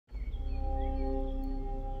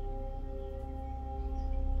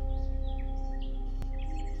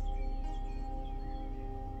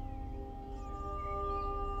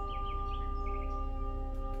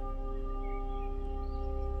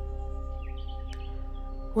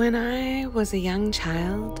When I was a young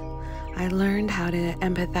child, I learned how to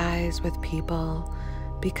empathize with people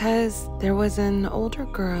because there was an older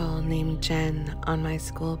girl named Jen on my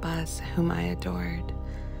school bus whom I adored.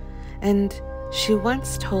 And she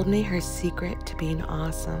once told me her secret to being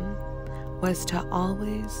awesome was to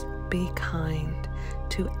always be kind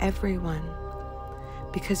to everyone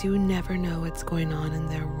because you never know what's going on in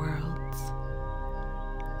their worlds.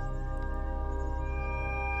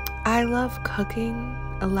 I love cooking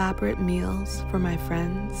elaborate meals for my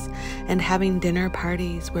friends and having dinner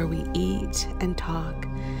parties where we eat and talk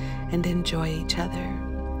and enjoy each other.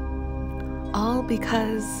 All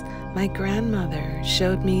because my grandmother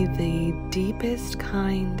showed me the deepest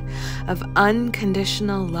kind of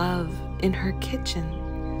unconditional love in her kitchen,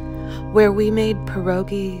 where we made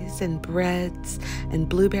pierogies and breads and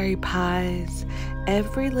blueberry pies,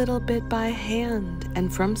 every little bit by hand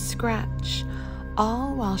and from scratch,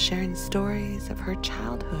 all while sharing stories of her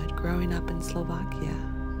childhood growing up in Slovakia.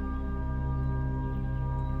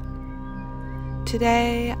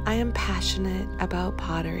 Today, I am passionate about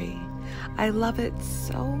pottery. I love it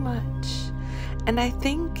so much, and I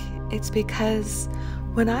think it's because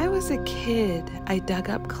when I was a kid, I dug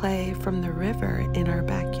up clay from the river in our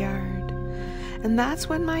backyard, and that's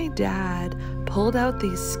when my dad pulled out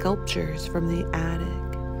these sculptures from the attic.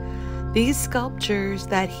 These sculptures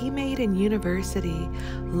that he made in university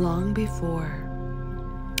long before.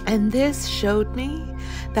 And this showed me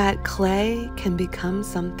that clay can become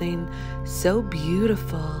something so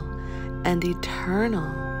beautiful and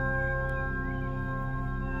eternal.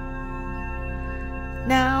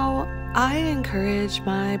 Now, I encourage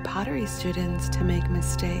my pottery students to make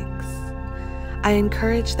mistakes. I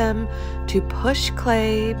encourage them to push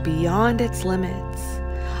clay beyond its limits.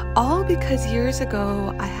 All because years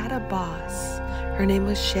ago I had a boss, her name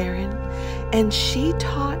was Sharon, and she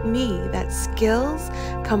taught me that skills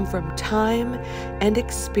come from time and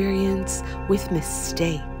experience with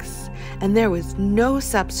mistakes, and there was no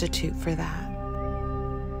substitute for that.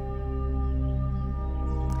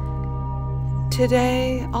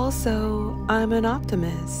 Today, also, I'm an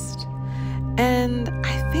optimist, and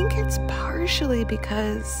I think it's partially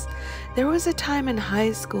because there was a time in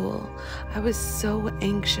high school I was so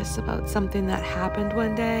anxious about something that happened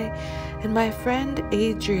one day, and my friend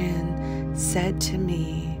Adrian said to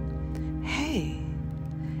me, "Hey,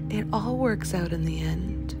 it all works out in the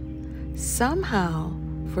end. Somehow,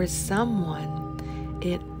 for someone,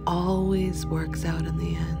 it always works out in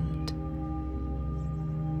the end."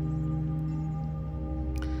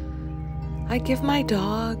 I give my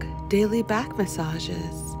dog daily back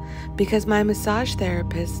massages because my massage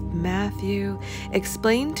therapist, Matthew,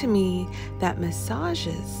 explained to me that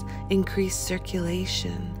massages increase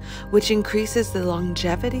circulation, which increases the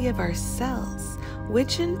longevity of our cells,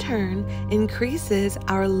 which in turn increases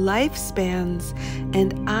our lifespans,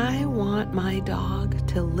 and I want my dog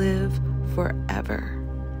to live forever.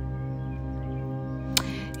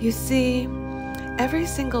 You see, every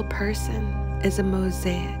single person is a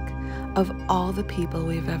mosaic of all the people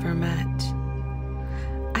we've ever met.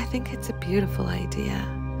 I think it's a beautiful idea.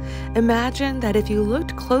 Imagine that if you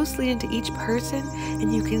looked closely into each person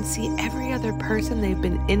and you can see every other person they've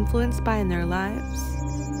been influenced by in their lives.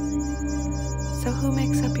 So who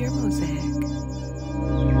makes up your mosaic?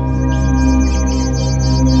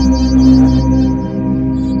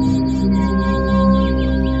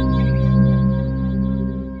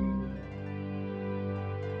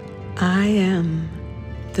 I am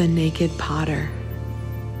the naked potter.